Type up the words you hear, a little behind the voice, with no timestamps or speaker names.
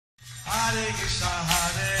Krishna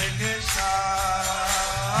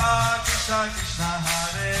Krishna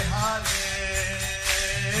Hare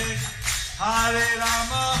Hare Hare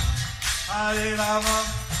Rama Hare Rama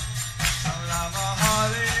Rama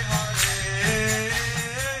Hare Hare.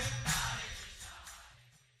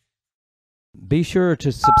 Be sure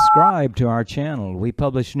to subscribe to our channel. We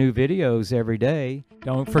publish new videos every day.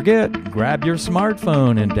 Don't forget, grab your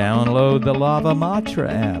smartphone and download the Lava Matra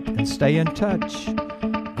app and stay in touch.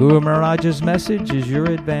 Guru Maharaj's message is your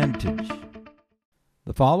advantage.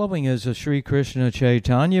 The following is a Sri Krishna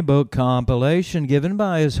Caitanya book compilation given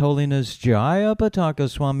by His Holiness Jayapataka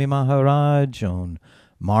Swami Maharaj on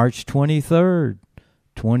March 23rd,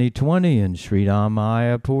 2020 in Sri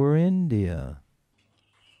Mayapur, India.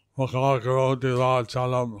 Mukunda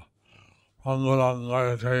Datta Pangulang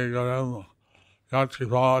Gayategaram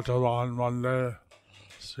Yatkipatavan Mande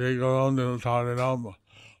Sri Gurundil Tarinam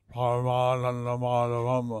Paramananda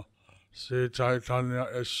Madhavam Sri Caitanya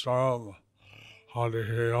Ishwaram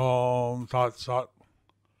Hare Om Tat Sat.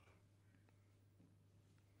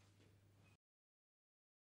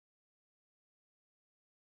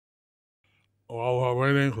 While we're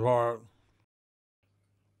waiting for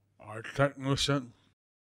our technician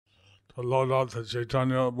to load out the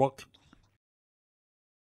Caitanya book,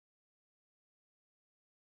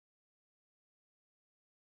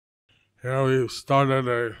 here we've started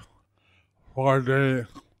a 4-day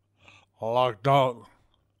lockdown,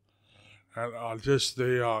 and just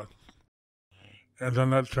the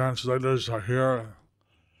internet translators are here.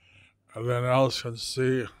 Everyone else can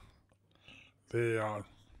see the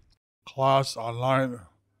class online.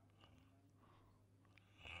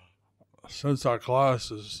 Since our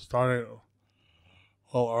class is starting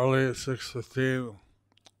a little early at 6:15,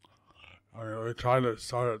 we try to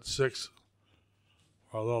start at 6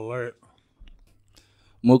 or a little late.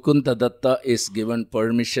 Mukunda Datta is given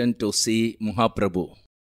permission to see Mahaprabhu.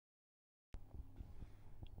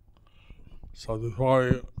 So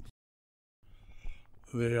before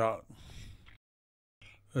right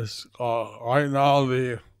now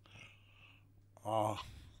the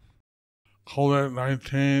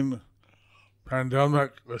COVID-19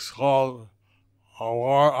 pandemic is called a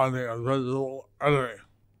war on the invisible enemy.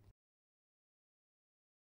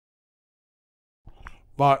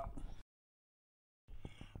 But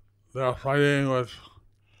they're fighting with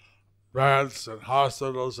beds and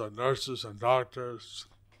hospitals and nurses and doctors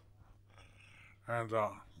and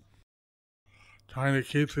trying to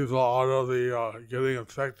keep people out of the getting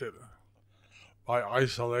infected by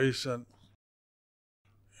isolation.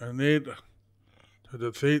 You need to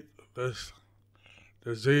defeat this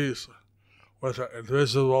disease with an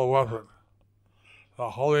invisible weapon.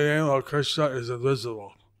 The holy name of Krishna is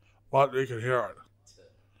invisible, but we can hear it.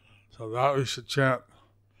 So that we should chant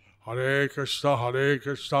Hare Krishna,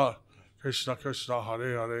 Krishna Krishna,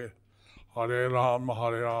 Hare Hare, Hare Rama,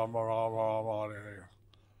 Rama Rama, Hare Hare.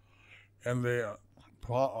 In the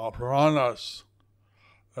Puranas,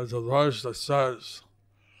 there's a verse that says,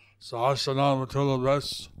 Sahasranam Matula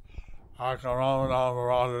Ves, Akaramanam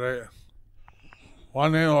Radhare.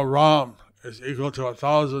 One name of Ram is equal to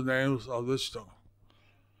 1,000 names of Vishnu.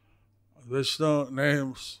 Vishnu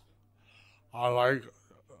names are like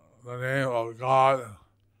the name of God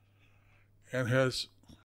in his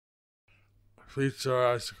feature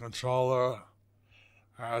as the controller,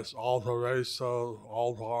 as all-pervasive,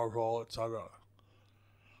 all-powerful, etc.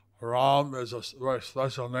 Ram is a very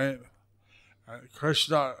special name. And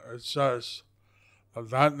Krishna, it says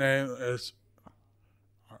that name is,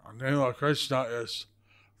 the name of Krishna is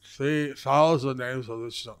 3,000 names of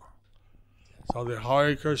Vishnu. So the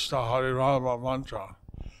Hare Krishna, Hare Rama mantra,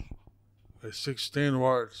 the 16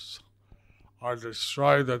 words, are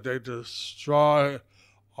destroyed, that they destroy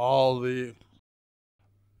all the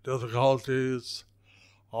difficulties,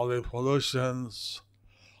 all the pollutions,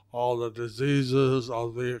 all the diseases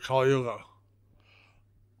of the Kali Yuga.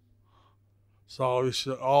 So we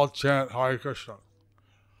should all chant Hare Krishna.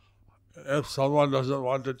 If someone doesn't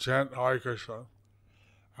want to chant Hare Krishna,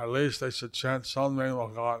 at least they should chant some name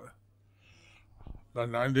of God. The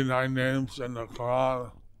 99 names in the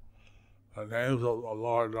Quran, the names of the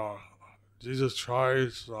Lord Jesus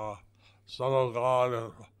Christ, Son of God,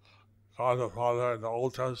 and God the Father in the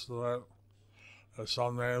Old Testament. There's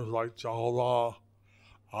some names like Jehovah,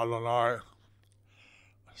 Adonai.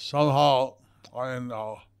 Somehow in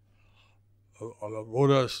the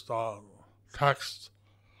Buddhist text,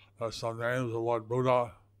 there's some names of Lord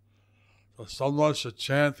Buddha. So someone should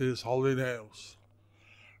chant these holy names.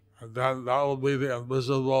 And then that will be the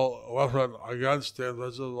invisible weapon against the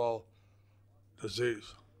invisible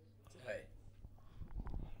disease.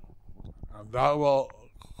 And that will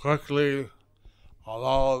quickly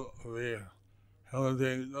allow the human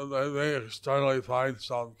beings, they externally find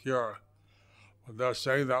some cure. But they're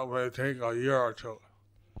saying that may take a year or two.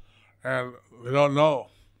 And we don't know.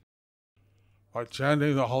 By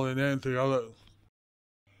chanting the holy name together,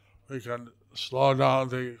 we can slow down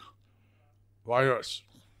the virus.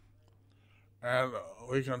 And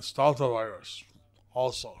we can stop the virus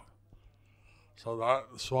also. So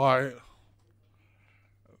that's why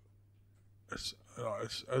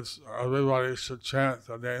it's everybody should chant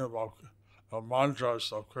the name of the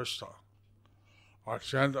mantras of Krishna, or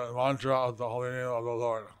chant the mantra of the holy name of the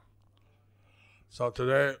Lord. So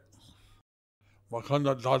today,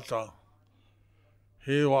 Mukunda Datta,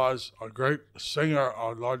 he was a great singer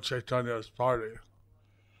of Lord Chaitanya's party,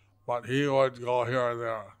 but he would go here and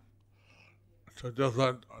there to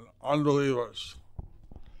different unbelievers.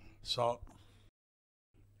 So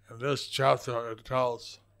in this chapter it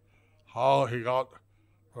tells how he got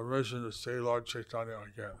permission to see Lord Chaitanya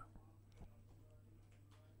again.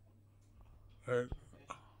 And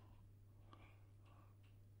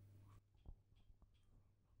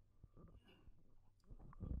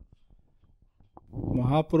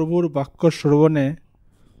মহাপ্রভুর বাক্য শ্রবণে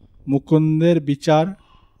মুকুন্দের বিচার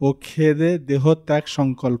ও খেদে দেহত্যাগ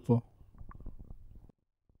সংকল্প।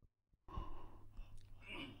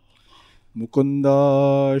 মুকুন্দ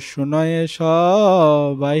শুনয়ে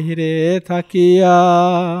বাহিরে থাকিয়া,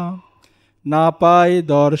 না পাই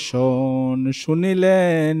দর্শন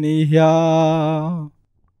শুনিলেন ইহা।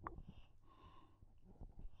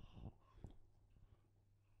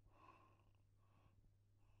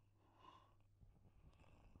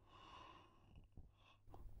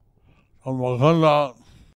 Mukunda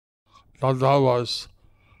Datta was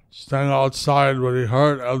standing outside when he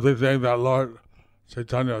heard everything that Lord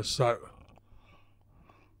Chaitanya said.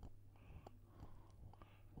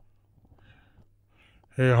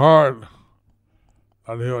 He heard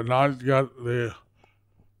that he would not get the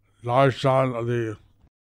darshan of the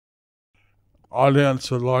audience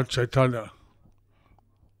with Lord Chaitanya.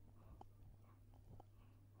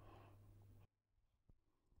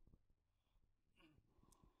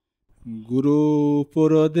 গুরু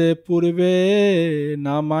পুরদে পূর্বে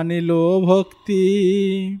না মানিল ভক্তি,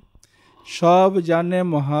 সব জানে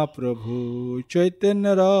মহাপ্রভু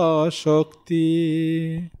চৈতন্যর শক্তি।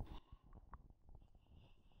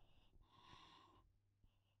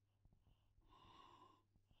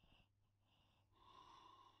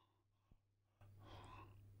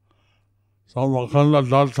 So Mukunda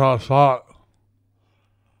Datta thought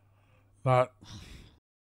that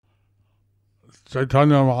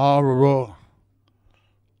Caitanya Mahaprabhu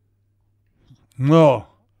knew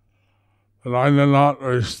that I did not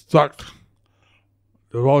respect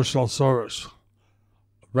devotional service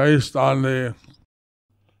based on the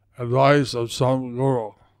advice of some guru.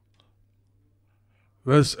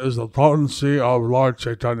 This is the potency of Lord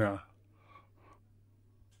Chaitanya.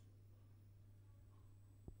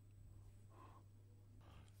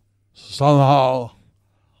 Somehow,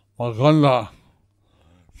 Mukunda,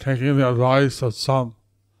 taking the advice of some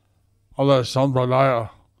other sampradaya,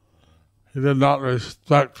 he did not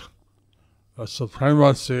respect the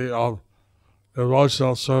supremacy of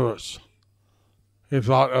devotional service. He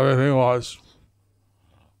thought everything was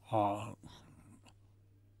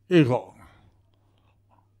equal.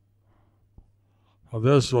 So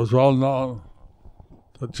this was well known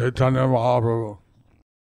to Chaitanya Mahaprabhu.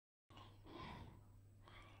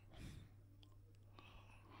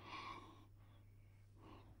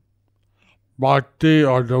 Bhakti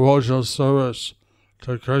or devotional service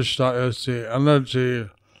to Krishna is the energy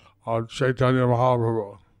of Chaitanya Mahaprabhu.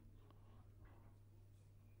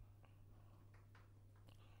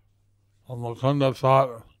 And Mukunda thought,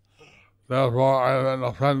 therefore I am an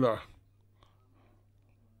offender.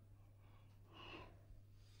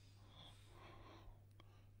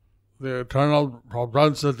 The eternal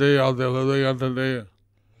propensity of the living entity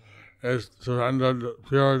is to render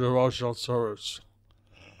pure devotional service.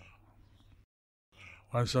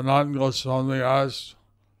 When Sanatana Goswami asked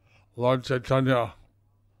Lord Chaitanya,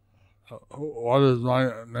 what is my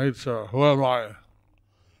nature? Who am I?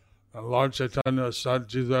 And Lord Chaitanya said,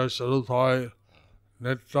 Jiva Sarupai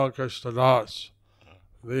Nitya Krishna Das.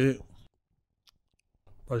 The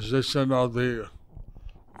position of the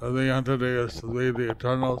living entity is to be the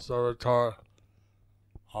eternal servitor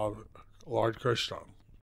of Lord Krishna.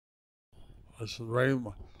 The Supreme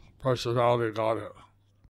Personality of Godhead.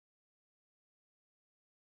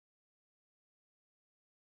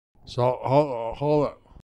 So, hold it.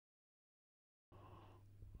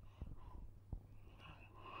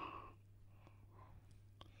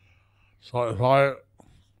 So if I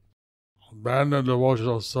abandon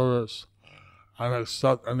devotional service and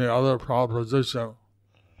accept any other proposition,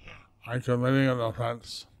 I'm committing an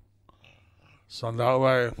offense. So in that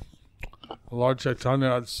way, Lord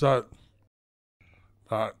Caitanya had said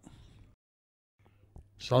that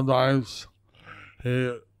sometimes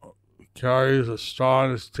he carries a straw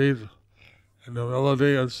in his teeth in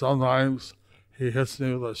humility, and sometimes he hits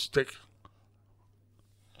me with a stick.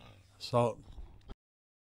 So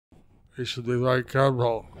we should be very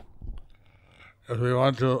careful. If we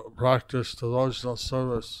want to practice devotional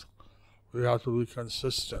service, we have to be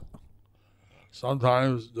consistent.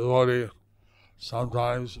 Sometimes devotee,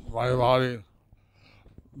 sometimes my body,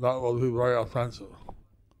 that will be very offensive.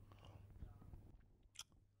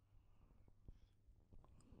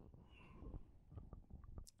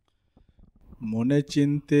 মনে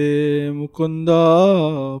চিন্তে মুকুন্দ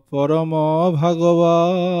পরম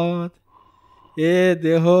ভাগবত এ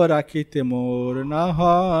দেহ রাখিতে মোর না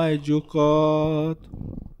হয় যুকত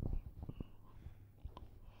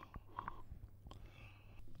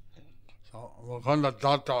So Mukunda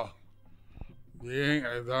Datta, being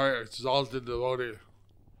a very exalted devotee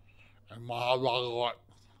and Mahaprabhu,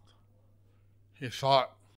 he thought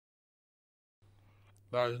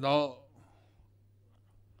there is no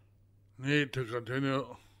need to continue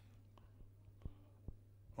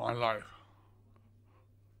my life.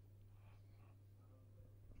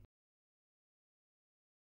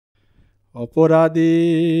 অপরাধী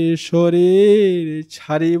শরীর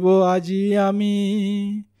ছাড়িব আজি আমি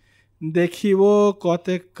দেখিব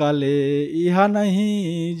কতেক কালে ইহা নাহি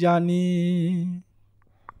জানি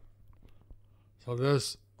So this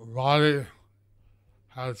body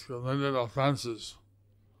has committed offenses.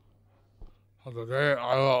 So today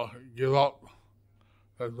I will give up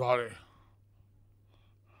that body.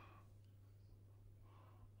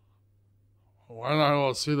 When I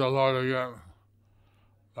will see the Lord again,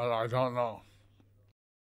 that I don't know.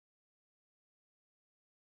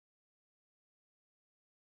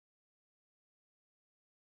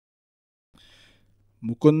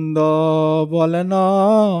 Mukunda বলে না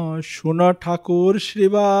শুন ঠাকুর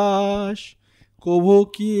শ্রীবাস কভু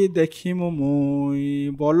কি দেখিম মুই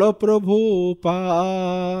বল প্রভু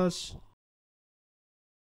pass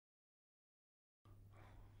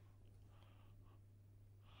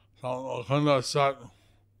So Mukunda said,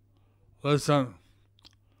 listen,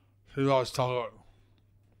 Srivas Thakur,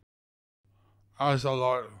 ask the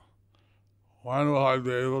Lord, when will I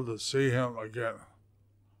be able to see him again?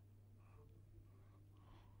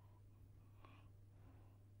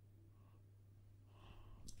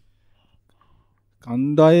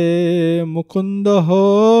 কান্দায়ে Mukunda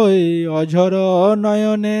হই অঝর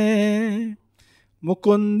নয়নে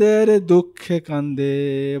মুকুন্দের দুঃখে কান্দে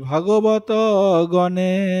ভাগবত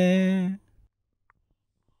গণে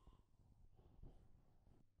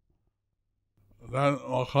Then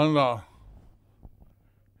Mukunda,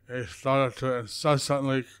 he started to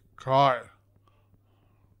incessantly cry.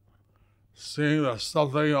 Seeing the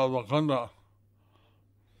suffering of Mukunda,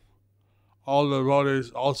 all the devotees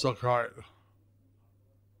also cried.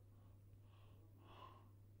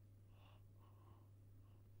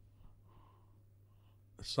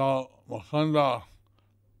 So Mukunda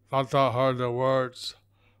Datta heard the words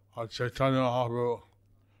of Caitanya Mahaprabhu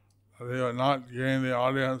that he would not gain the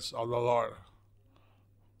audience of the Lord.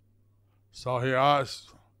 So he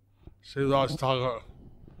asked Srivas Thakur,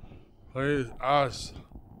 please ask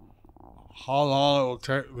how long it will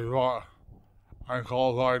take before I'm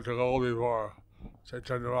qualified to go before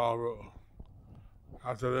Caitanya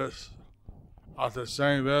Mahaprabhu. After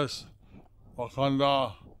saying this,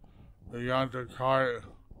 Mukunda began to cry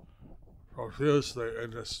profusely in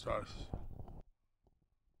distress.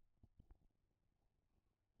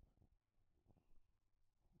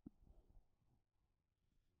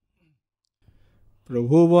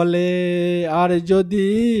 প্রভু বলে আর যদি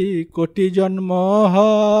কোটি জন্ম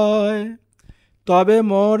হয় তবে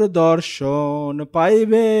মোর দর্শন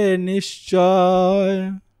পাইবে নিশ্চয়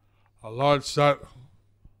The Lord said,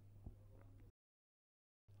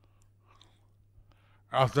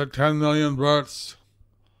 after 10 million births,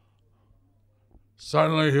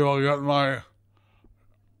 certainly he will get my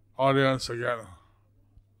audience again.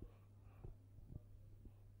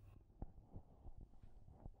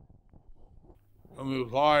 In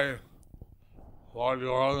reply, Lord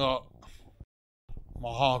Gauranga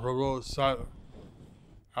Mahaprabhu said,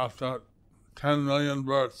 after 10 million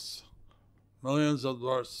births, millions of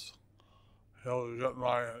births,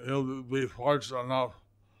 he'll be fortunate enough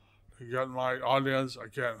to get my audience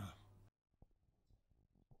again.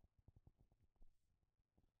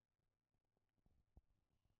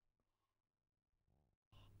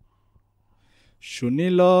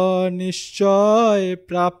 শুনিল নিশ্চয়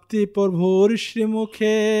প্রাপ্তি প্রভুর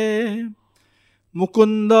শ্রীমুখে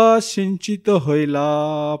মুকুন্দ সিঞ্চিত হইলা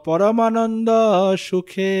পরমানন্দ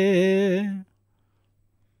সুখে।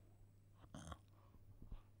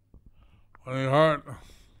 When he heard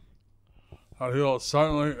that he will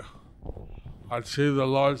certainly achieve the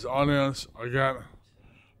Lord's audience again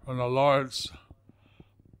from the Lord's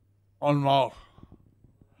own mouth,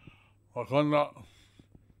 Mukunda,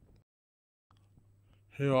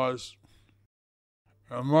 he was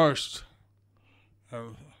immersed in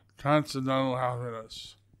transcendental happiness.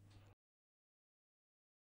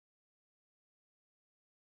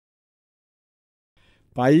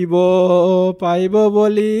 পাইব পাইব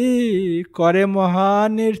বলি করে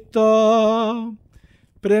মহানৃত্য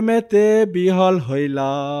প্রেমেতে বিহল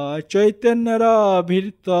হইলা চৈতন্যের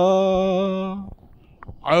ভীর্ত।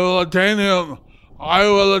 I will attain him, I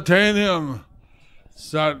will attain him,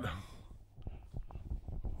 said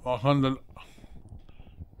Mukunda,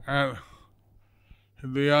 and he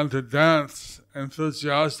began to dance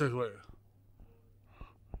enthusiastically,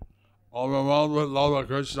 overwhelmed with love of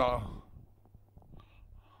Krishna.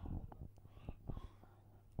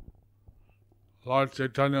 Lord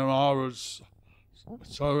Caitanya Mahaprabhu's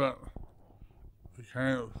servant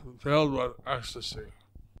became filled with ecstasy.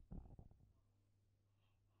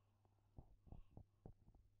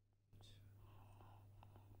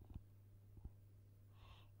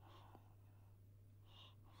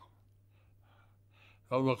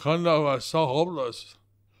 So Mukunda was so hopeless,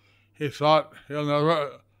 he thought he'll never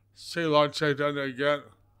see Lord Caitanya again.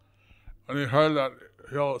 And he heard that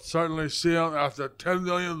he'll certainly see him after 10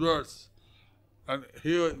 million births. And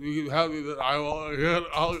he would be happy that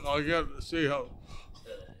I'll again see him.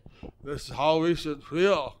 This is how we should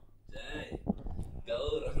feel.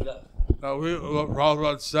 Now what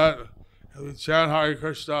Prabhupada said, if we chant Hare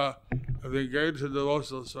Krishna, if we engage in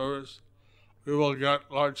devotional service, we will get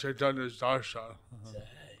Lord Chaitanya's darshan.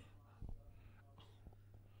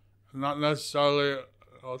 Not necessarily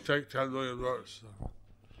it'll take 10 million births,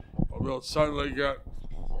 but we'll certainly get.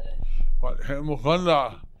 But Mukunda,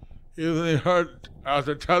 even he heard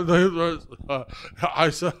after 10 million births, I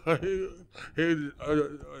said he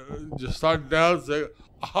just started dancing.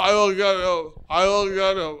 I will get him. I will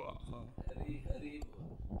get him.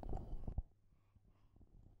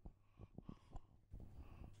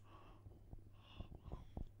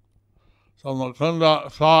 So Mukunda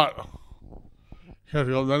thought he had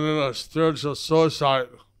committed a spiritual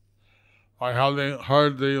suicide by having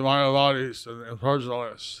heard the Mayavadis and the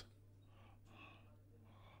impersonalists.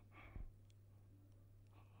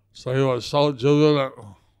 So he was so jubilant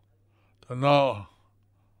to know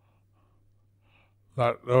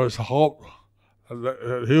that there was hope, that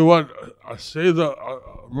he would see the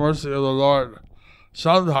mercy of the Lord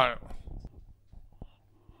sometime.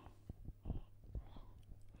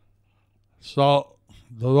 So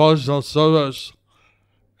devotional service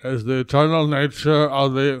is the eternal nature of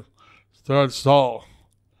the third soul.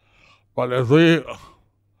 But if we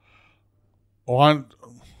want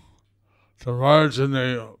to merge in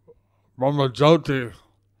the Brahma Jyoti,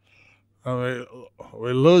 and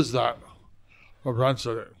we lose that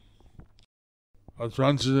propensity. That's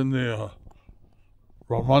mentioned in the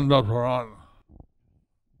Brahmanda Purana.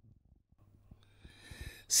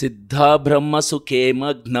 Siddha Brahma Sukhe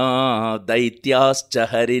Magna Daityascha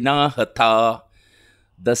Harina Hatha.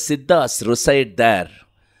 The Siddhas reside there,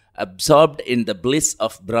 absorbed in the bliss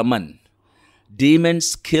of Brahman.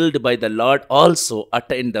 Demons killed by the Lord also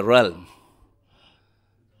attain the realm.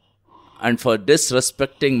 And for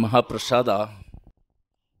disrespecting Mahaprasada,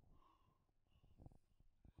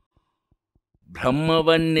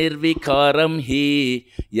 Brahmavan nirvikaram hi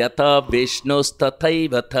yata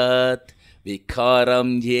vishnustataiva tat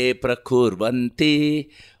vikaram ye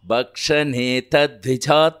prakurvanti bhakshane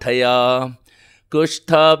tadvijathaya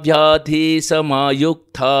kushtha vyadhi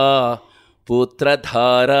samayukta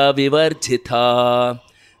putradhara vivarjitha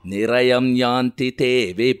nirayam yanti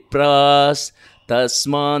te vipras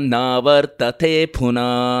tasman navartate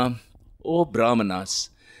puna. O Brahmanas,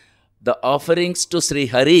 the offerings to Sri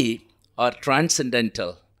Hari are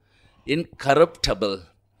transcendental, incorruptible,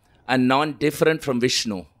 and non-different from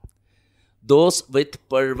Vishnu. Those with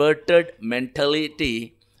perverted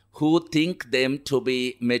mentality who think them to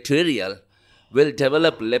be material will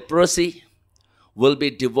develop leprosy, will be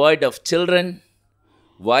devoid of children,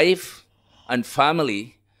 wife, and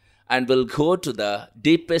family, and will go to the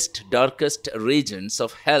deepest, darkest regions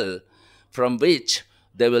of hell from which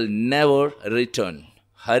they will never return.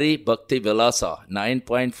 Hari Bhakti Vilasa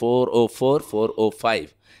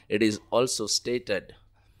 9.404-405. It is also stated,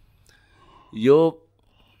 Yo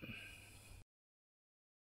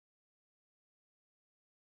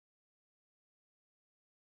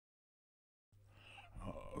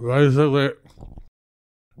basically,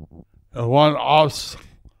 if one opts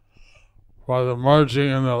for the merging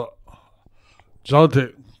in the Jyoti,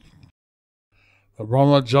 the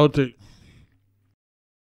Brahma Jyoti,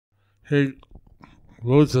 he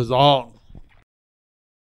loses all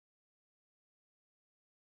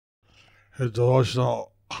his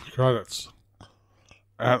devotional credits.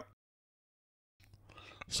 And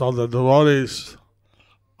so the devotees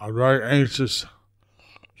are very anxious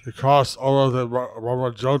to cross over the Brahma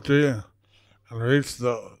Jyoti and reach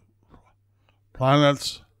the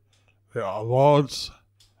planets, the abodes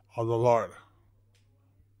of the Lord.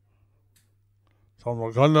 So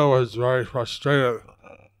Mukunda was very frustrated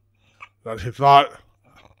that he thought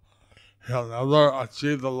he'll never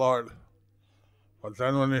achieve the Lord. But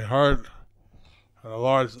then when he heard from the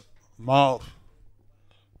Lord's mouth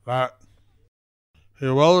that he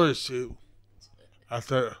will receive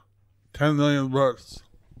after 10 million births,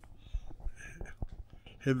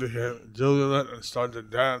 he became jubilant and started to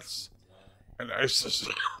dance in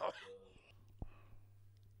ecstasy.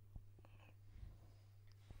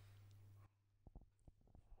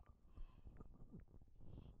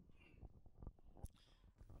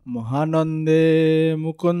 মহানন্দে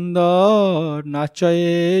Mukunda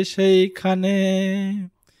নাচয়ে সেইখানে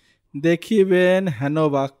দেখিবেন হেন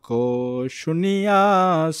বাক্য শুনিয়া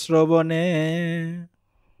শ্রবণে।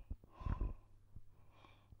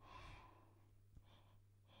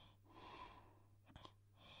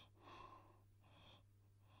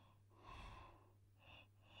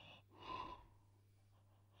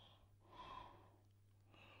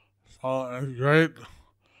 So in great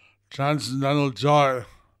transcendental joy,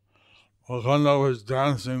 Mukunda was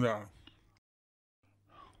dancing there.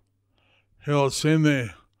 He'll see me,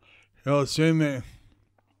 he'll see me,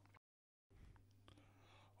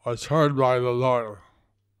 was heard by the Lord.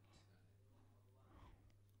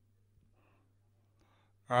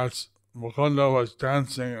 As Mukunda was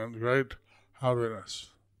dancing in great happiness.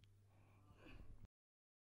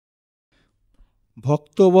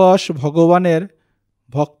 ভক্তবশ ভগবানের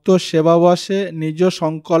ভক্ত সেবাবশে নিজ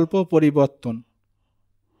সংকল্প পরিবর্তন।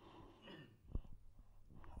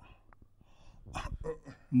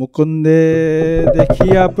 মুকুন্দে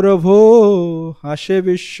দেখিয়া প্রভু হাসে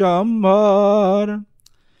বিশ্বম্ভর,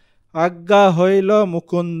 আজ্ঞা হইল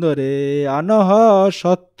মুকুন্দরে আনহ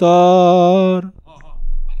সত্তর।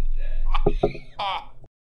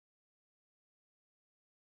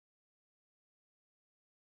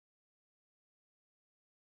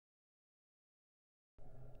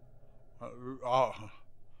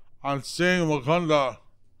 On seeing Mukunda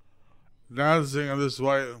dancing in this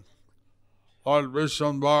way, Lord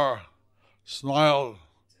Vishwambar smiled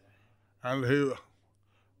and he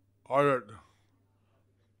ordered,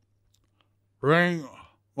 "Bring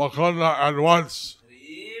Mukunda at once."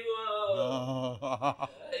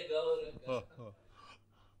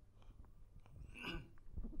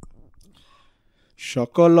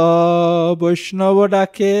 সকল বৈষ্ণব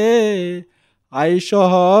ডাকে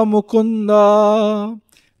আইসহ মুকুন্দ,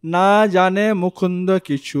 না জানে মুকুন্দ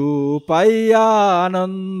কিছু পাইয়া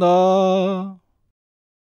আনন্দ।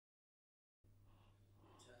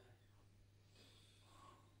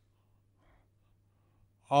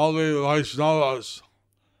 All the Vaishnavas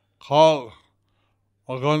called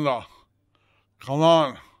Mukunda, "Come on,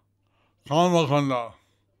 Mukunda."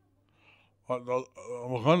 But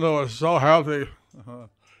Mukunda was so happy,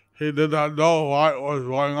 he did not know what was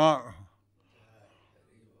going on.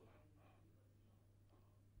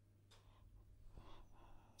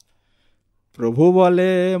 প্রভু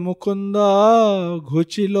বলে মুকুন্দ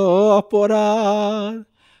ঘুচিল অপরাধ,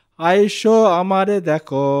 আইসো আমারে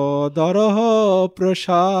দেখো দরহ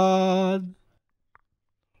প্রসাদ।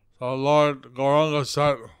 So Lord Gauranga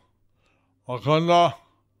said, "Mukunda,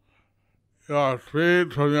 you are freed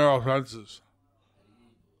from your offenses.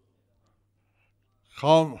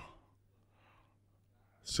 Come,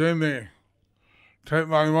 see me, take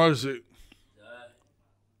my mercy."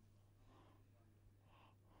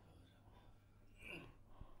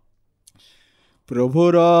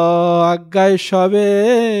 প্রভুর আজ্ঞায় সবে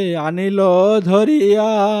আনিল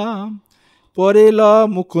ধরিয়া, পড়িল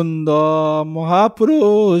মুকুন্দ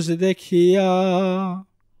মহাপুরুষ দেখিয়া।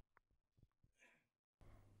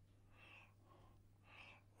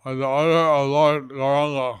 By the order of Lord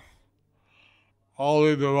Gauranga, all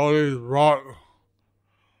the devotees brought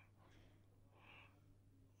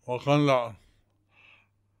Mukunda,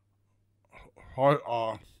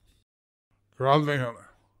 grabbing him.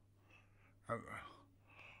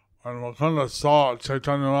 And when Mukunda saw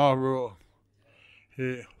Caitanya Mahaprabhu, he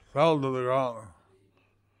fell to the ground.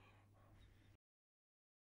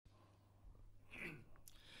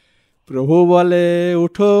 প্রভু বলে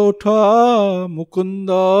উঠো উঠো মুকুন্দ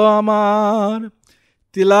আমার,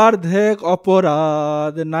 তিলার্ধেক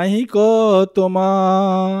অপরাধ নাহিক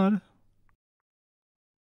তোমার।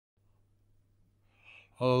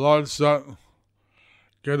 The Lord said,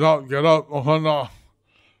 get up, Mukunda,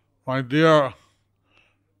 my dear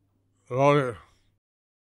devotee.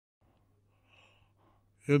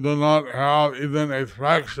 You do not have even a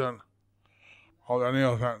fraction of any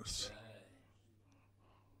offense.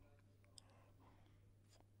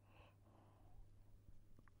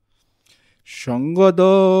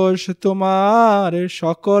 সঙ্গদোষ তোমার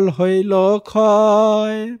সকল হইল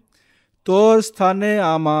ক্ষয়, তোর স্থানে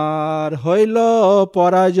আমার হইল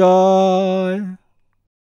পরাজয়।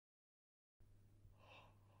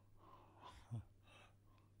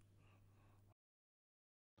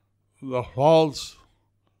 The faults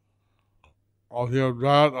of your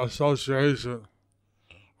bad association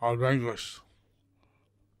are vanquished,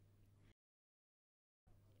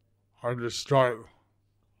 are destroyed.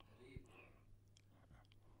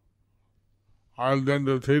 I've been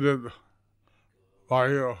defeated by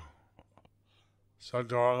you, said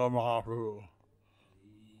Mahaprabhu.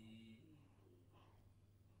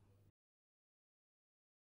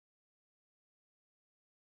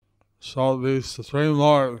 So the Supreme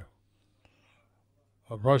Lord,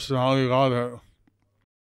 the personality of Godhead,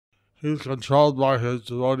 he's controlled by his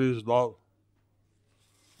devotees' love.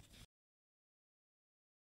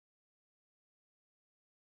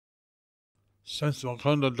 Since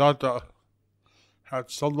Mukunda Datta had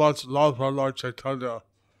so much love for Lord Caitanya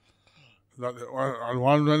that on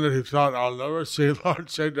one minute he thought, I'll never see Lord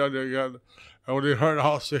Caitanya again. And when he heard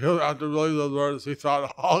I'll see him after reading those words, he thought,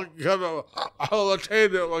 I'll get him, I'll attain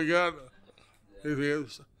him again. He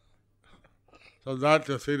thinks. So that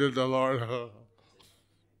defeated the Lord.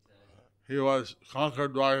 He was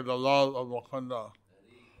conquered by the love of Mukunda.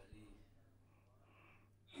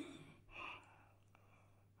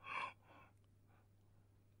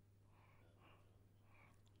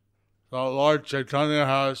 So Lord Caitanya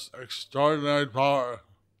has extraordinary power,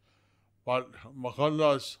 but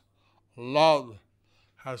Mukunda's love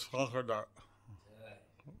has conquered that.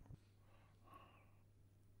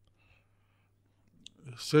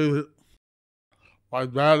 See, by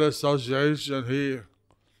bad association, he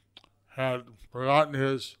had forgotten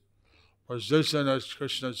his position as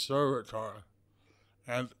Krishna's servitor,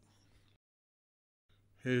 and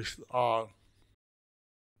he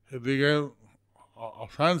became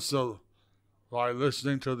offensive by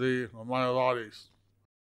listening to the Mayapurs.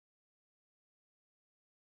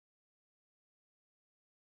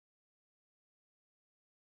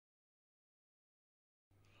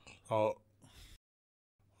 So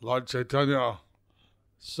Lord Caitanya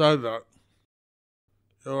said that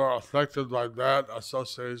you are affected by bad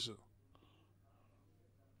association.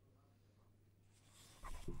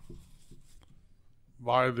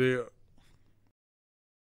 By the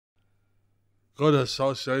good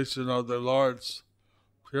association of the Lord's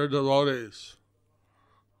pure devotees.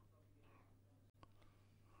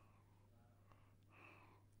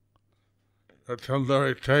 The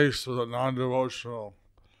temporary taste of the non-devotional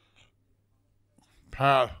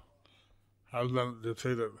path has been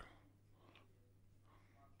defeated.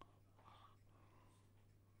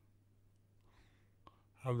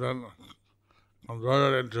 Have been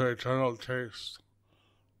converted into eternal taste.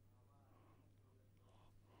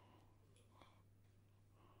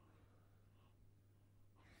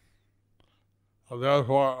 So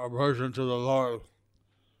therefore, aversion to the Lord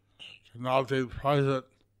cannot be present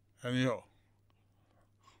in you.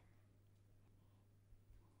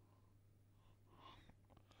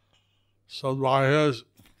 So by his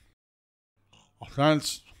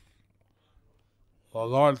offense, the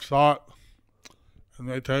Lord thought it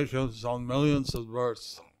may take him some millions of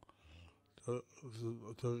births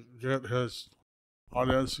to get his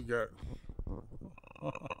audience again.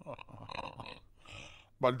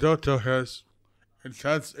 But due to his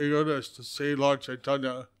intense eagerness to see Lord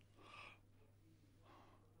Caitanya,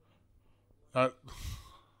 that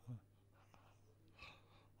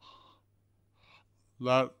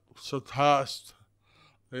surpassed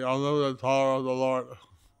the unlimited power of the Lord.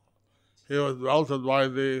 He was melted by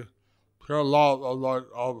the pure love of Lord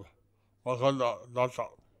of Mukunda Datta.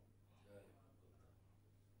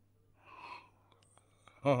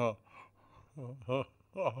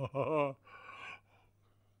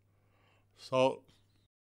 So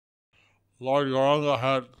Lord Gauranga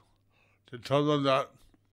had determined that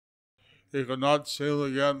he could not see him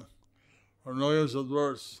again for millions of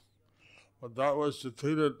years. But that was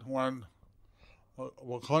defeated when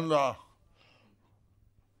Mukunda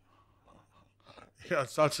he had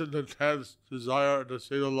such an intense desire to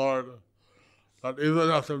see the Lord that even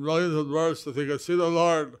after millions of verses, if he could see the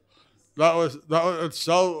Lord, that was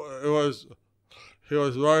itself. He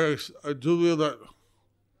was very jubilant.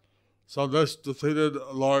 So this defeated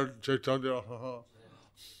Lord Chaitanya.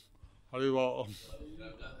 Haribol.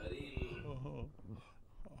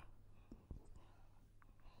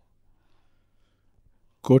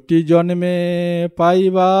 কোটি জন্মে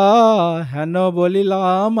পাইবা হেন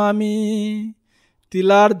বলিলাম আমি,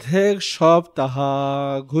 তিলার্ধে সব তাহা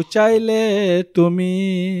ঘুচাইলে তুমি।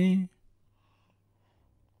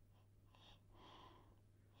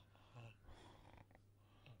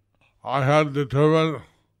 I had determined,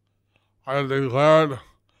 I had declared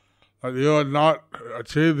that you would not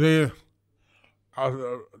achieve me after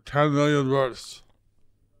 10 million verses.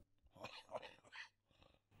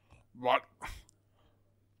 But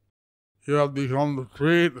you have become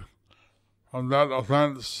freed from that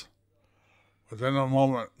offense within a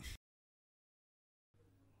moment.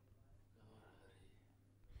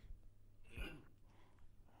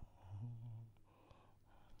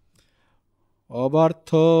 অবার্থ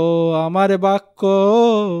আমার বাক্য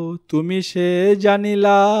তুমি সে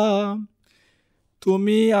জানিলা,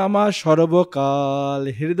 তুমি আমার সর্বকাল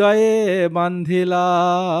হৃদয়ে বান্ধিলা।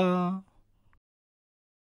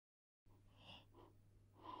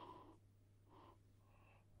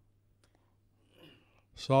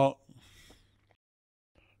 So,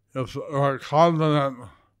 if you are confident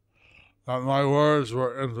that my words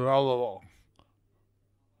were infallible,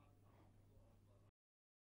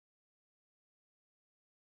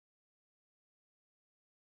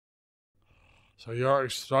 so your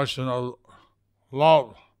expression of love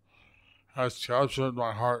has captured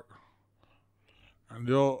my heart, and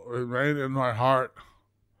you'll remain in my heart.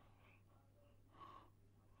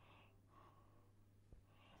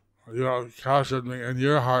 You have captured me in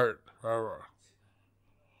your heart forever.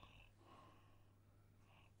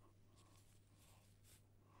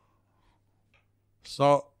 So,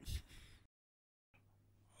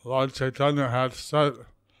 Lord Chaitanya had said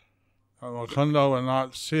that Mukunda would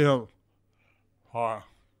not see him for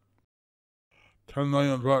 10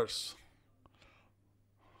 million verses.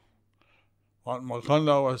 But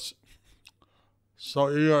Mukunda was so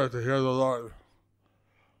eager to hear the Lord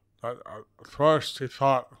that at first he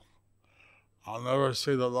thought, I'll never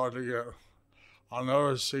see the Lord again. I'll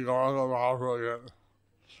never see Gauranga Mahaprabhu again.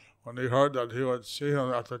 When he heard that he would see him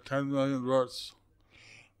after 10 million verses,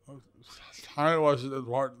 time wasn't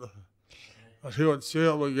important. That he would see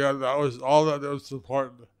him again, that was all that was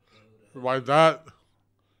important. By that,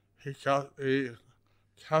 he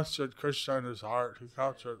captured Krishna in his heart. He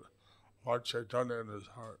captured Lord Chaitanya in his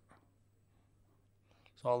heart.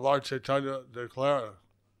 So Lord Chaitanya declared,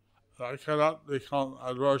 I cannot become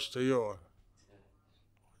adverse to you.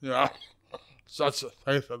 Yeah, such a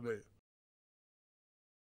faith in me.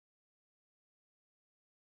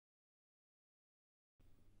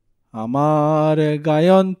 আমার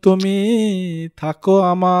গায়ন তুমি থাকো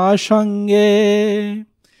আমার সঙ্গে,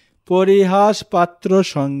 পরিহাস পাত্র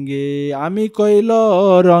সঙ্গে আমি কইল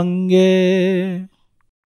রঙ্গে।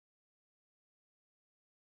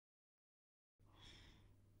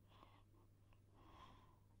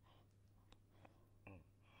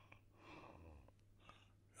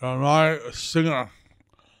 You're my singer.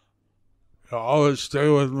 You always stay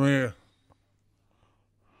with me.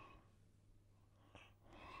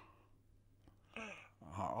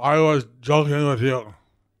 I was joking with you.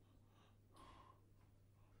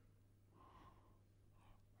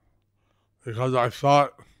 Because I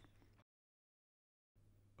thought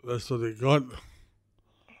this would be good.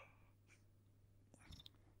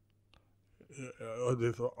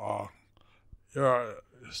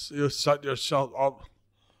 You set yourself up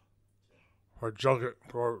for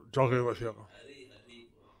joking with you.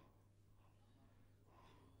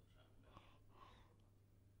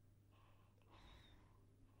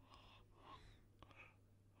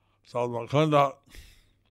 So Mukunda,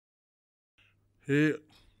 he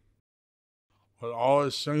would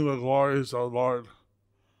always sing the glories of the Lord.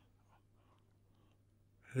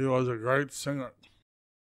 He was a great singer.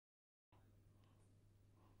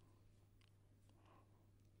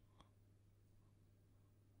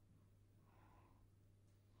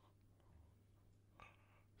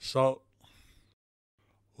 So,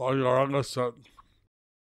 Lord Gauranga said,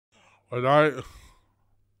 when I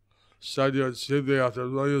said you had seen me after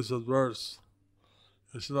millions of verses,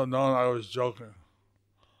 you should have known I was joking.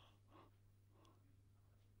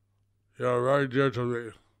 You are very dear to me.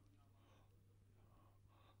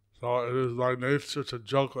 So it is my nature to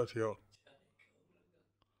joke with you.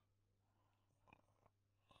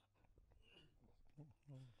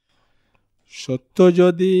 সত্য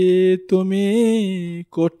যদি তুমি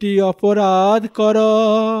কোটি অপরাধ করো,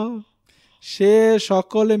 সে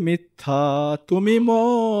সকল মিথ্যা তুমি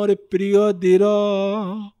মোর প্রিয় দৃঢ়।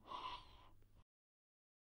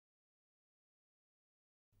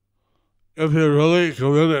 If you really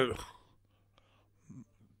committed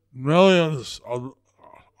millions of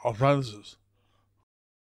offenses,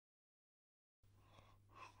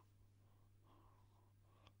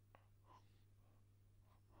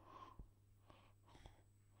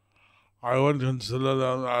 I wouldn't consider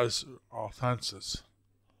them as offenses,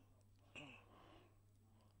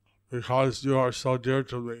 because you are so dear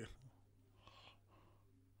to me.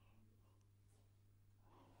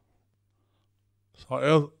 So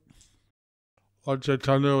if Lord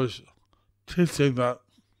Caitanya was teaching that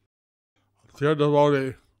dear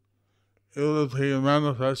devotee, even if he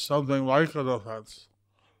manifests something like an offense,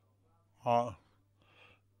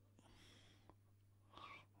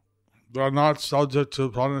 they're not subject to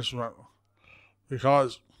punishment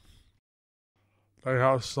because they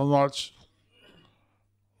have so much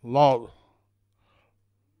love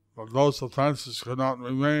that those offenses cannot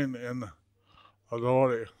remain in a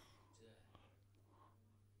devotee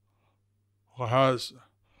who has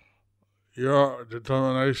your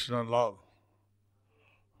determination and love.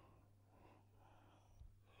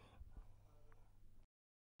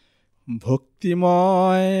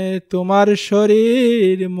 ভক্তিময় তোমার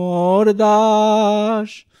শরীর মোর দাস,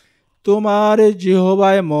 তোমার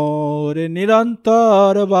জিহ্বায় মোর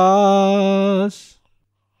নিরন্তর বাস।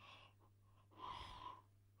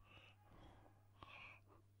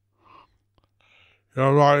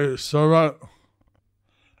 You're my servant,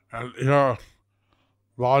 and your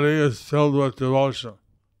body is filled with devotion.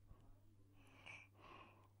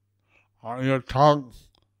 On your tongue,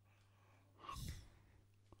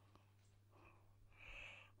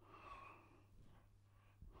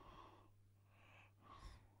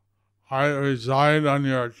 I reside on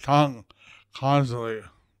your tongue constantly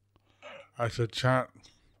as a chant.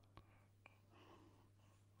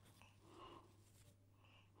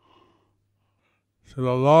 So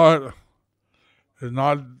the Lord is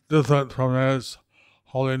not different from His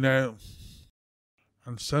holy name.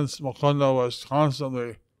 And since Mukunda was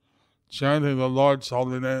constantly chanting the Lord's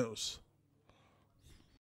holy names,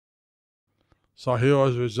 so he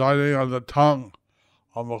was residing on the tongue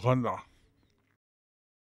of Mukunda.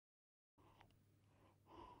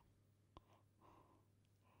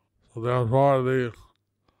 So therefore the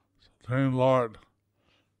Supreme Lord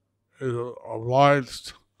is obliged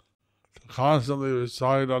to constantly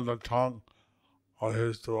reside on the tongue of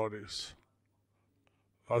his devotees.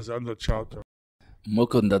 That's the end of the chapter.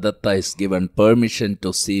 Mukunda Datta is given permission to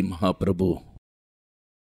see Mahaprabhu.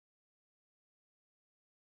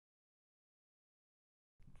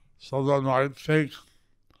 So then I think,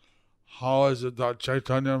 how is it that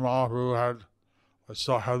Caitanya Mahaprabhu was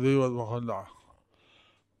so heavy with Mukunda?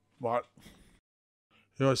 But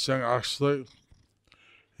he was saying actually,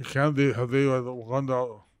 he can't be heavy with Mukunda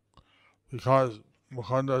because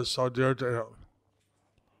Mukunda is so dear to him.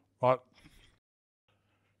 But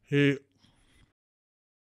he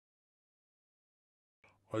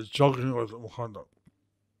was joking with Mukunda.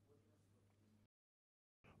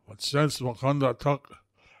 But since Mukunda took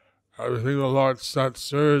everything the Lord said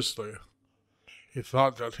seriously, he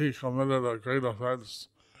thought that he committed a great offense.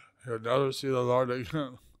 He would never see the Lord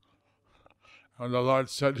again. And the Lord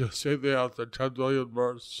said, "You see me after 10 billion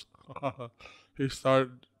births." He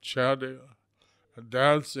started chanting and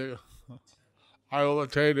dancing. I will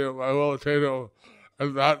attain him, I will attain him. And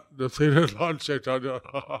that defeated Lord Caitanya.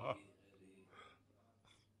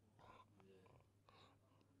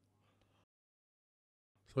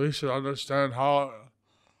 So we should understand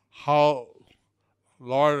how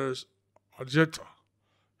Lord is Ajita.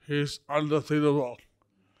 He is undefeatable,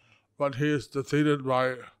 but he is defeated by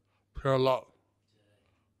pure love.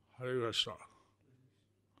 Hare Krishna.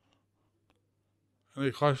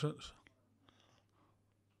 Any questions?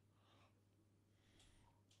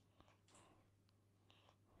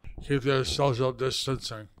 Keep your social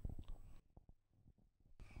distancing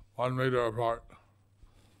 1 meter apart.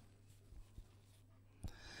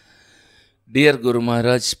 Dear Guru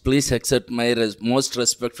Maharaj, please accept my most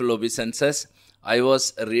respectful obeisances. I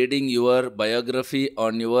was reading your biography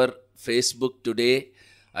on your Facebook today.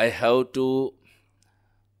 I have to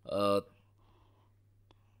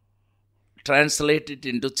translate it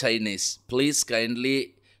into Chinese. Please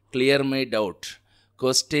kindly clear my doubt.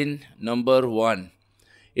 Question number 1.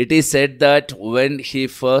 It is said that when he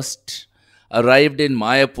first arrived in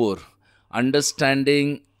Mayapur, understanding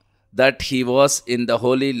that he was in the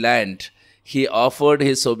Holy Land, he offered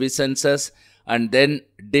his obeisances and then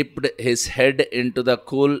dipped his head into the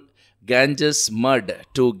cool Ganges mud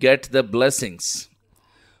to get the blessings.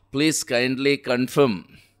 Please kindly confirm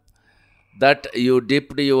that you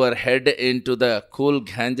dipped your head into the cool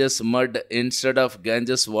Ganges mud instead of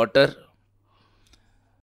Ganges water.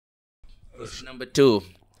 Question number 2.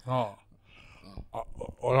 No.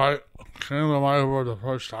 When I came to Mayapur the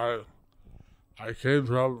first time, I came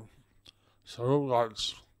from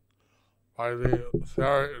Sarupganj by the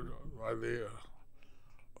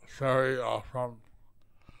ferry from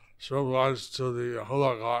Sarupganj to the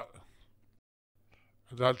Hula Ghat.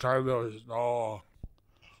 At that time there was no,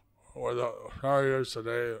 where the ferry is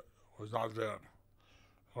today was not there.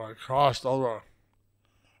 When I crossed over,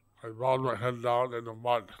 I bowed my head down in the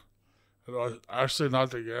mud. It was actually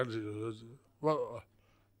not the Ganges, it was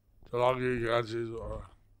the Langi Ganges.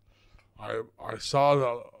 I saw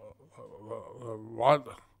the mud,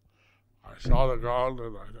 I saw the ground,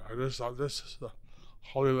 and I just thought, this is the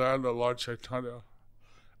Holy Land of Lord Caitanya.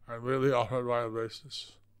 I really offered my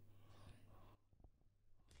obeisance.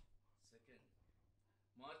 Second,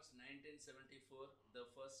 March 1974, the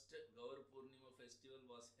first Gaur Purnima festival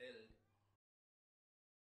was held.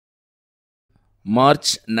 March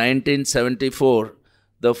 1974,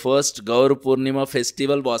 the first Gaur Purnima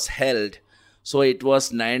festival was held. So it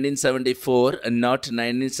was 1974 and not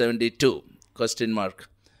 1972. Question mark.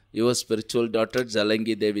 Your spiritual daughter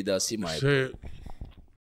Jalangi Devi Dasi Mayapur. See,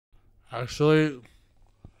 actually,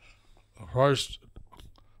 the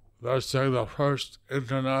first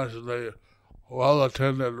internationally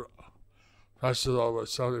well-attended festival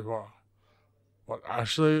was 74. But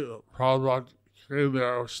actually, Prabhupada came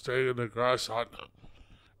there, stayed in the grass hut.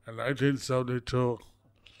 In 1972,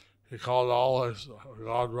 he called all his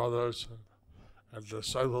God brothers and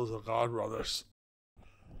disciples of God brothers,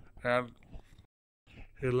 and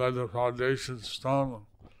he led the foundation stone,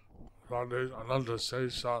 Ananda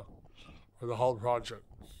Sesha, for the whole project.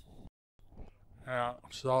 And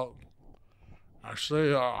so,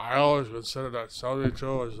 actually, I always consider that 72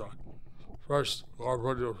 was the first Gaur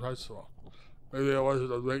Purnima festival. Maybe it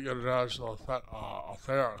wasn't a big international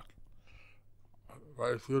affair.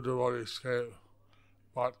 Very few devotees came,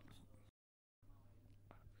 but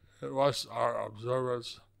it was our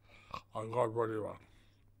observance on Gaur Purnima.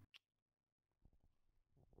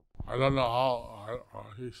 I don't know how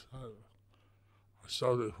he said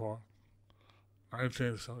 74,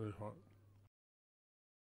 1974.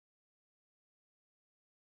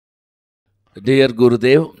 Dear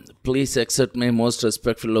Gurudev, please accept my most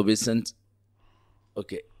respectful obeisance.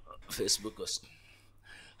 Okay, Facebook question.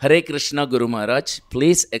 Hare Krishna Guru Maharaj,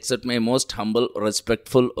 please accept my most humble,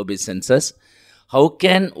 respectful obeisances. How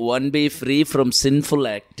can one be free from sinful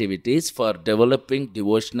activities for developing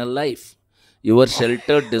devotional life? Your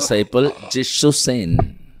sheltered disciple, Jishu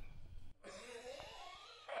Sen.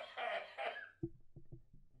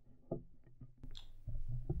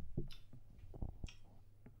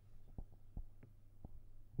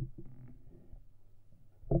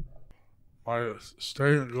 By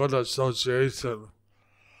staying in good association,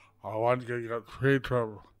 one can get free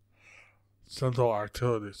from sinful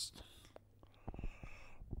activities.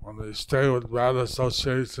 When they stay with bad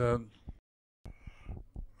association,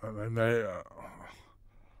 and then they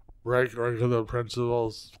break regular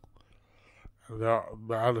principles, and their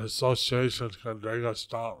bad association can drag us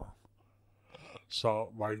down.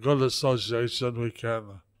 So by good association, we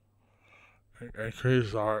can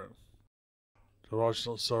increase our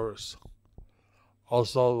devotional service.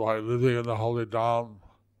 Also, by living in the Holy Dham,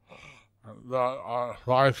 there are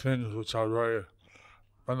 5 things which are very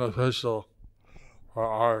beneficial for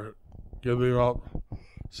our giving up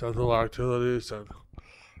sinful activities and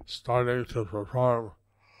starting to perform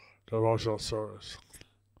devotional service.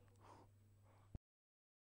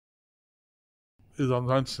 These are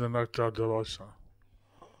mentioned in Nectar Devotion.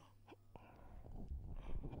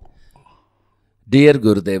 Dear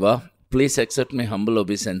Gurudeva, please accept my humble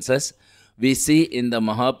obeisances. We see in the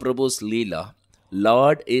Mahaprabhu's Lila,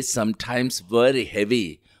 Lord is sometimes very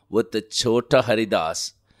heavy with the Chota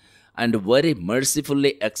Haridas and very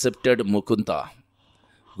mercifully accepted Mukunda.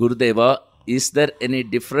 Gurudeva, is there any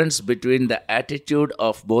difference between the attitude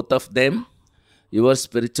of both of them? Your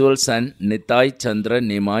spiritual son, Nitai Chandra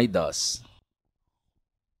Nimai Das.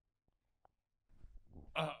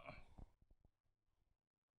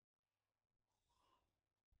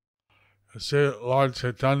 You see, Lord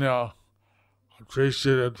Caitanya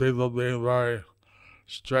appreciated people being very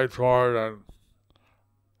straightforward and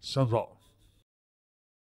simple.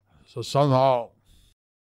 So somehow,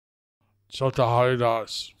 Chota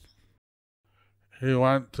Haridas, he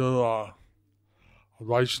went to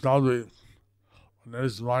Vaishnavi, and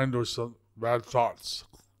his mind was bad thoughts.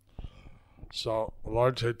 So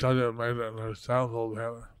Lord Caitanya made an example of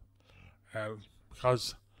him, and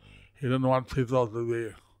because he didn't want people to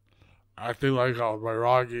be acting like a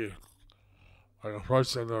vairagi, like a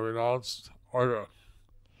person that renounced order,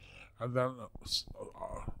 and then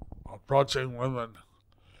approaching women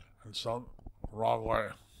in some wrong way.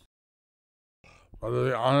 But to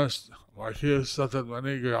be honest, like he has said in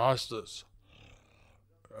many grihastas,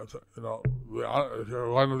 if you're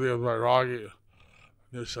going to be a vairagi,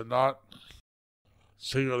 you should not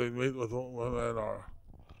secretly meet with women or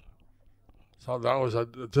so. That was a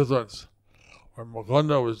difference. Where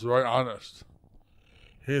Mukunda was very honest.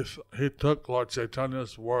 He took Lord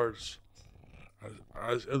Chaitanya's words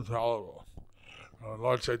as infallible.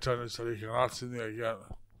 Lord Chaitanya said he cannot see me again.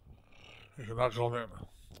 He cannot come in.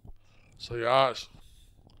 So he asked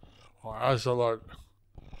the Lord,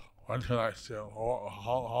 when can I see him?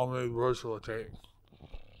 How many words will it take?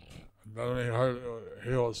 And then when he heard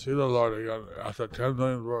he will see the Lord again after 10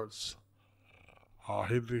 million words,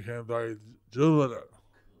 he became very jubilant.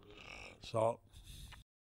 So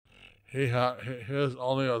his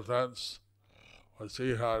only offense was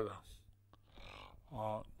he had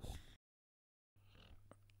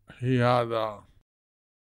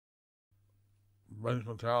been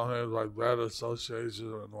contaminated by bad associations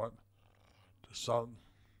and went to some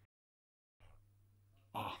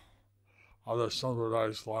other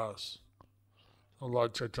standardized class. So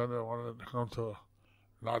Lord Chaitanya wanted him to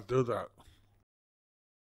not do that.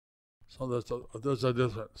 So there's a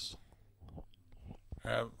difference.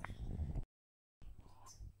 And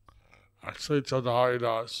actually Chaitanya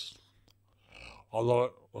Haridas,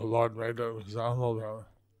 although the Lord made an example of him,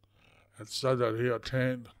 it said that he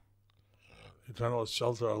attained eternal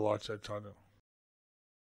shelter of Lord Chaitanya.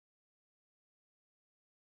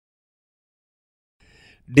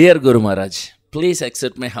 Dear Guru Maharaj, please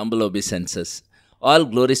accept my humble obeisances. All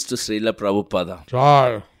glories to Srila Prabhupada.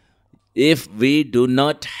 Jai. If we do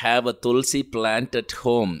not have a Tulsi plant at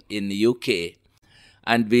home in UK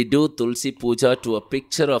and we do Tulsi Puja to a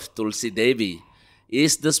picture of Tulsi Devi,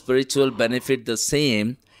 is the spiritual benefit the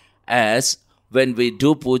same as when we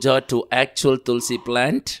do puja to actual Tulsi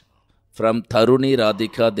plant? From Tharuni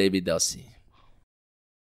Radhika Devi Dasi.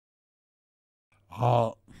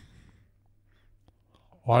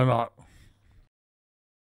 Why not?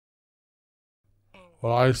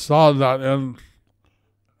 Well, I saw that in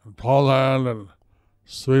Poland and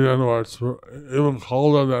Sweden, where it's even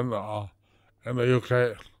colder than in the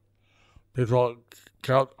UK. People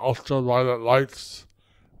kept ultraviolet lights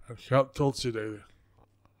and kept Tulsi Devi.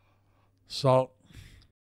 So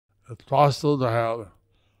it's possible to have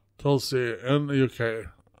Tulsi in the UK,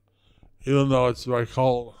 even though it's very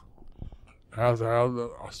cold. You have to have a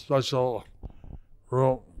special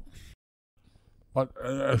room. But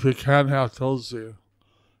if you can't have Tulsi,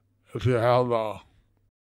 if you have a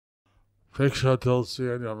picture of Tulsi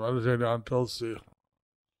and you're meditating on Tulsi,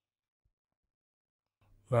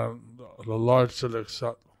 then the Lord should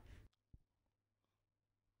accept.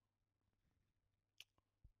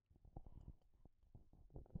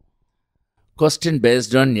 Question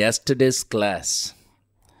based on yesterday's class.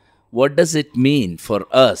 What does it mean for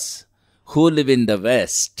us who live in the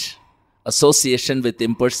West? Association with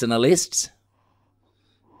impersonalists?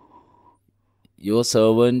 Your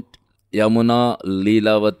servant Yamuna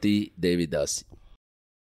Lilavati Devidasi.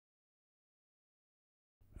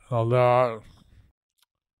 Now there are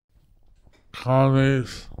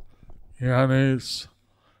Kamis, Yanis,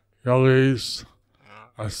 Yogis,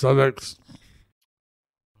 ascetics,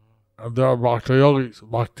 and there are Bhakti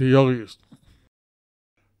Yogis.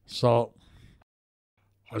 So,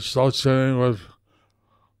 associating with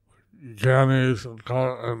Gyanis and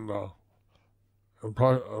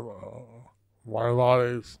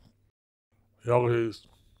Mayavadis, Yogis,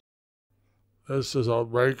 this is a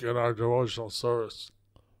break in our devotional service.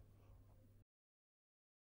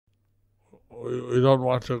 We don't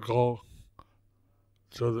want to go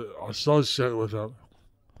to associate with them.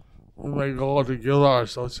 We may go to Gila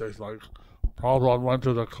associates, like Prabhupada went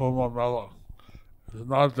to the Kumbh Mela. It's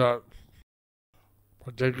not that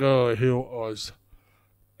particularly he was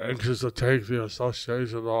anxious to take the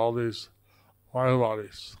association of all these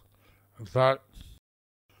Mayavadis. In fact,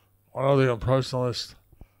 one of the impersonalists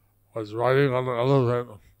was riding on an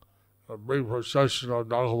elephant, a big procession of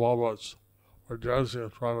Nagababas were dancing in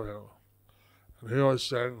front of him. And he was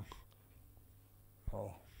saying,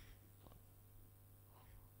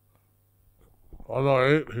 one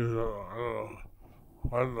of eight, he was, I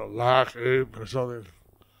don't know, 1 lakh 8 or something.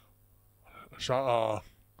 Jagat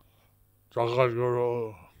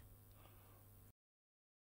Guru.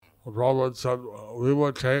 The Prabhupada said, we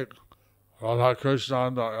would take Radha Krishna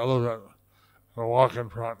on the elephant and walk in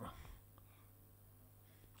front.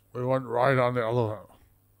 We went right on the elephant.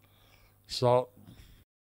 So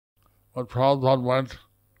when Prabhupada went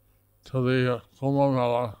to the Kumbh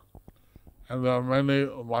Mela, and there are many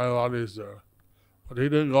Mayavadis there, but he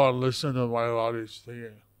didn't go and listen to Mayavadis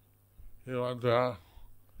singing. He went there.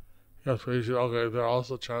 Yes, he said, okay, there are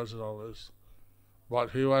also chanting on this. But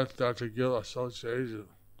he went there to give association.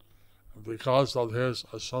 And because of his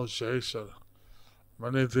association,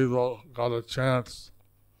 many people got a chance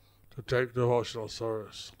to take devotional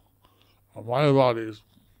service. Mayavadis,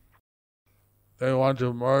 they want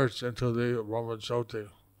to merge into the Brahmajyoti.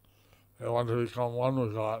 They want to become one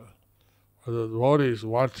with God. But the devotees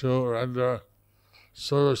want to render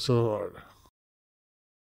service to the Lord.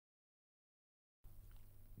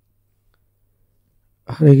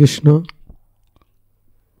 হরে কৃষ্ণ।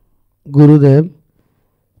 গুরুদেব,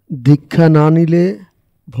 দীক্ষা না নিলে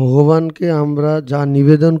ভগবানকে আমরা যা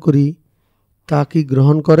নিবেদন করি তা কি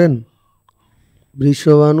গ্রহণ করেন?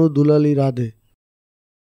 Vrishabhanu Dulali Radhe.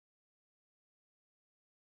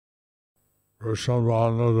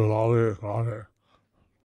 Vrishabhanu Dalali Radhe.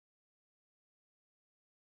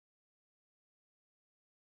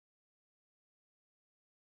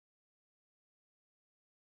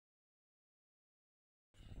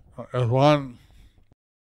 If one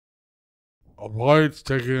avoids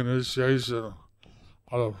taking initiation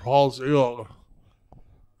out of false ego,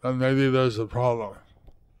 then maybe there's a problem.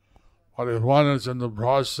 But if one is in the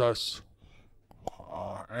process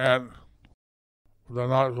and they're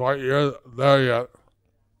not quite there yet,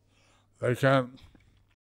 they can,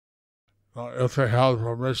 if they have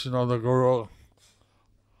permission of the Guru,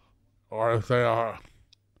 or if they are,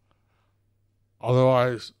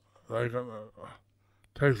 otherwise they can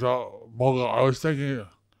take the boga. I was thinking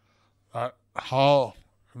that how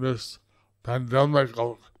this pandemic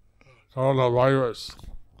of coronavirus,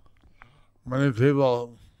 many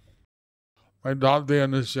people may not be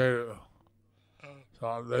initiated. So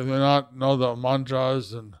they may not know the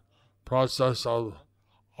mantras and process of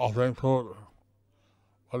offering food.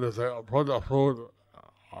 But if they put the food,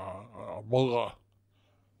 boga,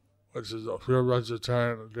 which is a pure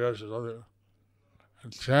vegetarian dish or something,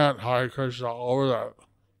 and chant Hare Krishna over that,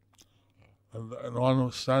 and in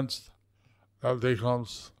one sense, that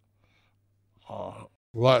becomes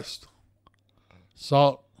blessed. So,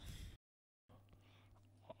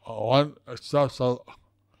 one accepts,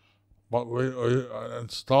 but we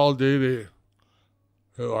install deity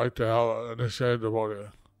who like to have an initiated devotee.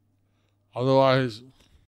 Otherwise,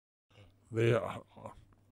 the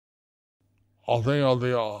whole thing of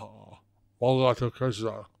the Bhoga to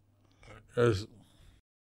Krishna is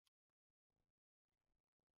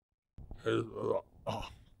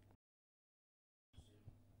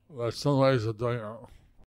there's some ways of doing it.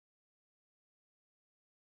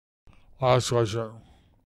 Last question.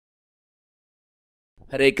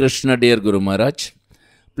 Hare Krishna, dear Guru Maharaj.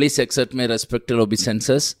 Please accept my respectful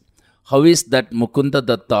obeisances. How is that Mukunda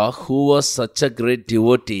Datta, who was such a great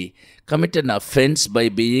devotee, committed an offense by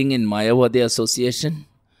being in Mayavadi association?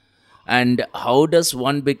 And how does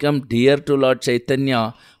one become dear to Lord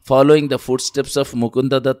Caitanya following the footsteps of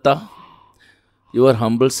Mukunda Datta? Your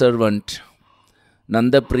humble servant,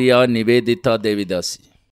 Nandapriya Nivedita Devidasi.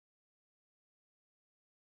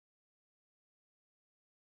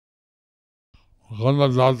 Mukunda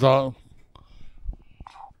Datta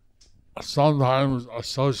sometimes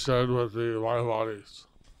associated with the Mayavadis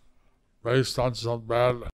based on some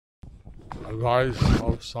bad advice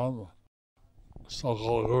of some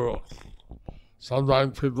so-called guru.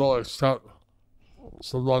 Sometimes people accept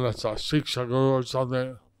someone that's a Shiksha guru or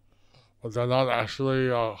something, but they're not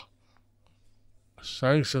actually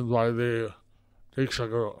sanctioned by the Diksha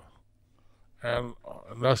guru. And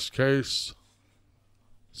in this case,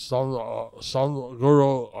 some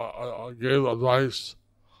guru gave advice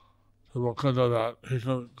to Mukunda that he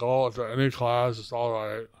can go to any class, it's all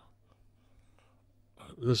right.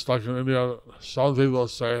 Just like in India, some people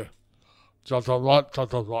say, Jatavat,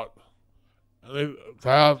 Tatavat. And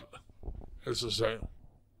that is the same.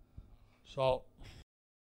 So,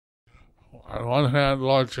 on one hand,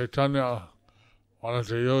 Lord Caitanya wanted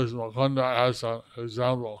to use Mukunda as an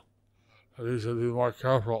example. And he should be more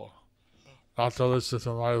careful not to listen to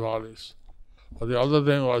Mayavadis. But the other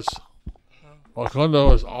thing was, Mukunda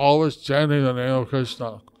was always chanting the name of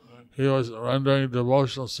Krishna. He was rendering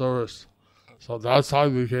devotional service. So that's how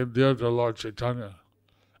he became dear to Lord Caitanya.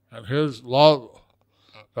 And his love,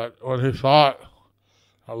 that when he thought,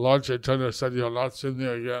 Lord Caitanya said, "You'll not see me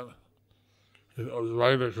again," he was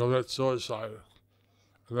ready to commit suicide.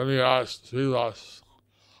 And then he asked Lila,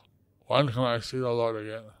 "When can I see the Lord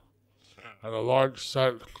again?" And the Lord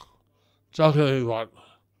said, exactly what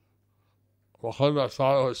Mukunda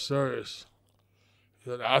thought was serious. He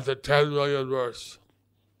said, after 10 million verse,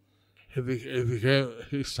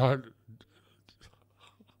 he started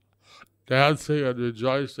dancing and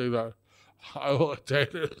rejoicing that I will attain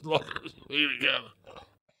his lotus feet again.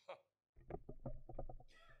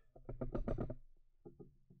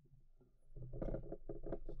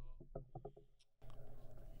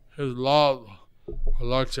 His love for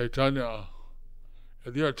Lord Caitanya,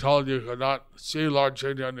 if you're told you could not see Lord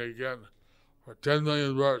Caitanya again for 10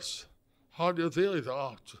 million verse, how do you feel? He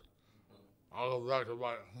thought, oh, I'll go back to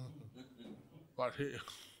my... But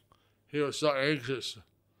he was so anxious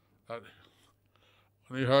that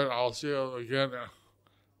when he heard, I'll see you again,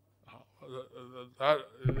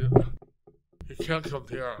 he can't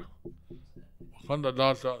compare. Mukunda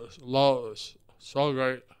Datta's love is so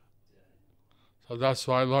great. So that's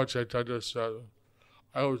why Lord Caitanya said,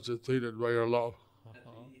 I was defeated by your love.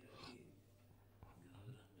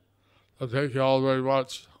 So thank you all very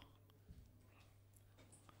much.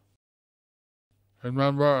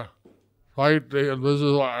 Remember, fight the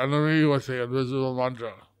invisible enemy with the invisible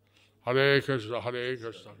mantra. Hare Krishna,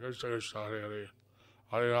 Krishna Krishna, Hare Hare.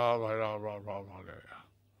 Hare Ram, Ram Ram, Hare.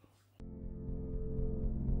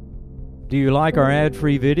 Do you like our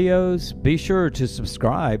ad-free videos? Be sure to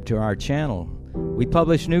subscribe to our channel. We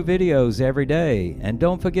publish new videos every day, and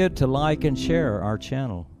don't forget to like and share our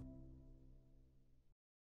channel.